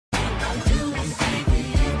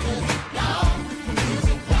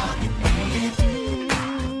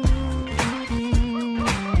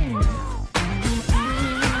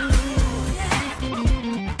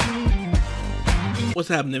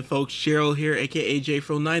happening, folks? Cheryl here, aka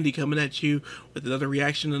JFro90, coming at you with another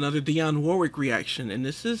reaction, another Dionne Warwick reaction. And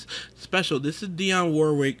this is special. This is Dionne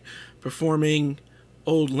Warwick performing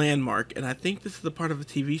Old Landmark. And I think this is a part of a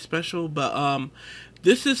TV special, but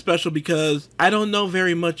this is special because I don't know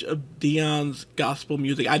very much of Dionne's gospel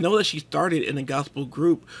music. I know that she started in a gospel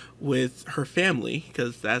group with her family,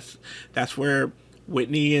 because that's where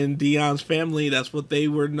Whitney and Dionne's family, that's what they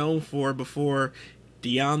were known for before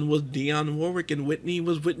Dionne was Dionne Warwick and Whitney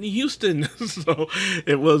was Whitney Houston. So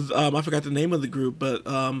it was, I forgot the name of the group, but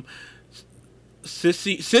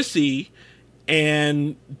Sissy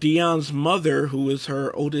and Dionne's mother, who is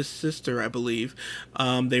her oldest sister, I believe,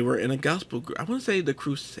 they were in a gospel group. I want to say the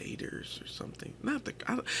Crusaders or something. Not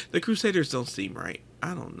the Crusaders don't seem right.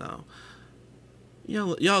 I don't know.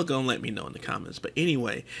 Y'all gonna let me know in the comments. But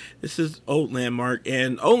anyway, this is Old Landmark,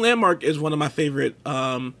 and Old Landmark is one of my favorite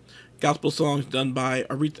gospel songs done by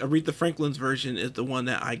Aretha Franklin's version is the one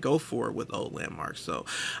that I go for with Old Landmark. So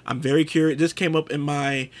I'm very curious. This came up in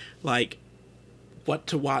my like what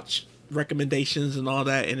to watch recommendations and all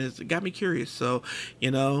that, and it got me curious. So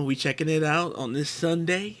we checking it out on this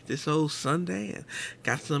Sunday, this old Sunday, and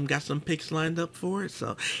got some picks lined up for it.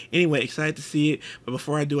 So anyway, excited to see it. But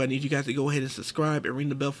before I do, I need you guys to go ahead and subscribe and ring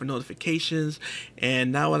the bell for notifications.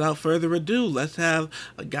 And now, without further ado, let's have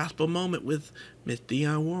a gospel moment with Miss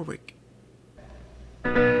Dionne Warwick.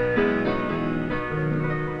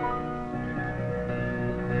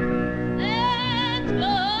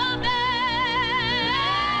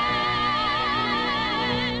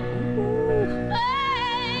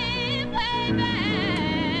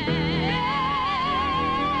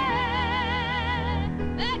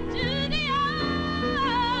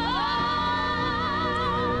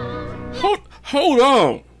 Hold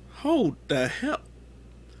on. Hold the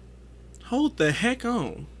heck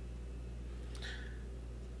on.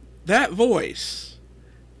 That voice.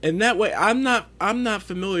 And that way, I'm not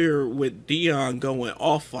familiar with Dionne going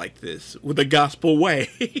off like this with a gospel way.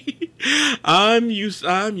 I'm used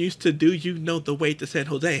to Do You Know the Way to San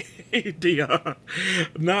Jose, Dionne.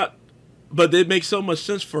 But it makes so much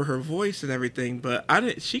sense for her voice and everything. But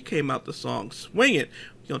she came out the song swinging.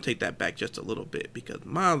 We're gonna take that back just a little bit, because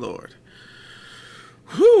my Lord.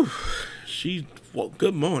 Whew.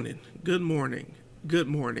 Good morning. Good morning. Good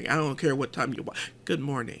morning. I don't care what time you watch. Good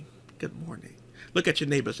morning. Good morning. Look at your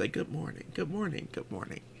neighbor, say good morning. Good morning. Good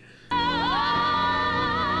morning.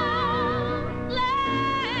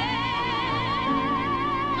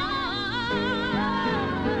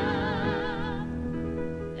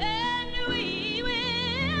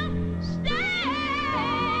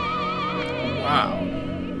 Wow.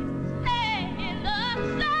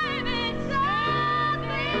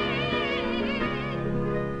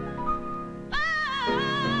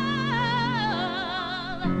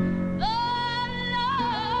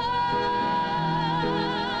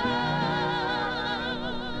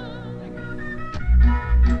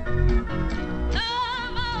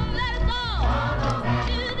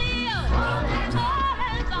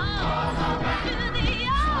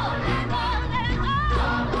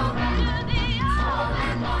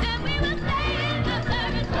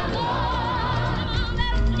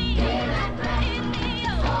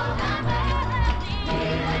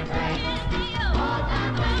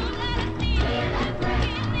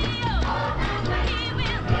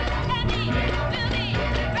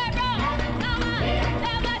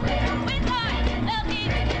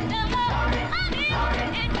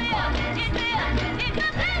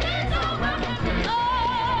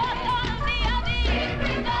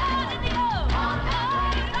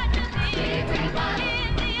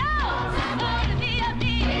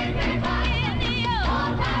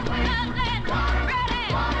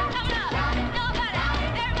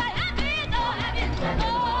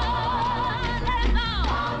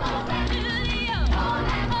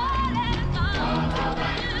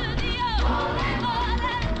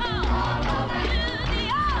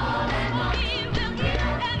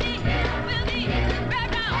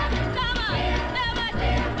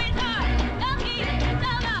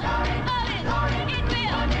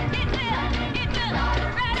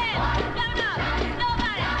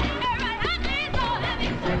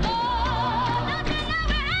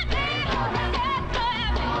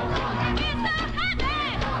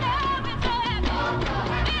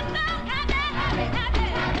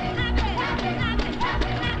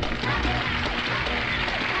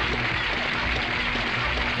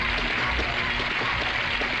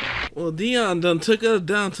 Well, Dionne done took us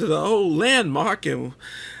down to the Old Landmark, and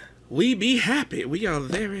we be happy. We are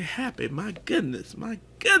very happy. My goodness,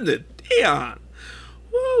 Dionne.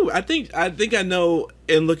 Woo! I think I know.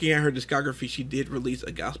 In looking at her discography, she did release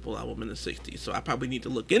a gospel album in the '60s, so I probably need to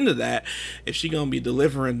look into that if she gonna be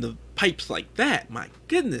delivering the pipes like that. My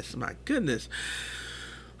goodness, my goodness.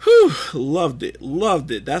 Whew, loved it,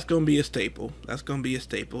 loved it. That's gonna be a staple. That's gonna be a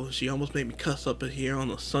staple. She almost made me cuss up in here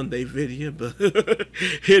on a Sunday video, but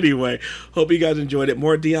anyway, hope you guys enjoyed it.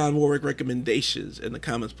 More Dionne Warwick recommendations in the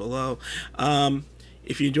comments below.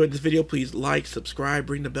 If you enjoyed this video, please like, subscribe,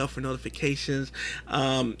 ring the bell for notifications.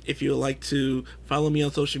 If you would like to follow me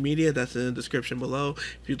on social media, that's in the description below.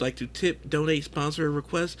 If you'd like to tip, donate, sponsor a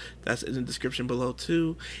request, that's in the description below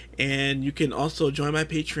too. And you can also join my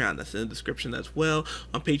Patreon, that's in the description as well.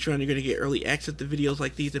 On Patreon, you're going to get early access to videos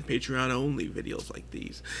like these and Patreon only videos like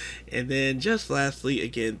these. And then just lastly,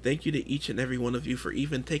 again, thank you to each and every one of you for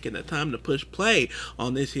even taking the time to push play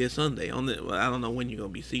on this here Sunday. Well, I don't know when you're going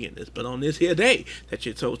to be seeing this, but on this here day that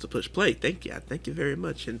you're supposed to push play. Thank you. I thank you very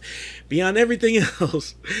much. And beyond everything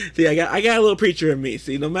else, see, I got a little preacher in me.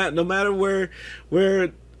 See, no matter where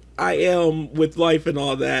I am with life and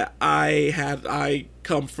all that, I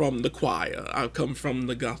come from the choir. I come from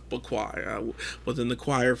the gospel choir. I was in the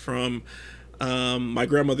choir from my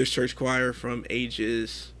grandmother's church choir from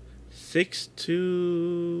ages 6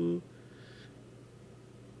 to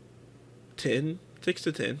 10. 6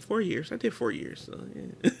 to 10, 4 years. I did 4 years. So,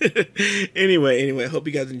 yeah. anyway, hope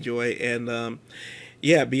you guys enjoy. And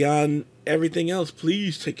yeah, beyond everything else,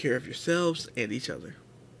 please take care of yourselves and each other.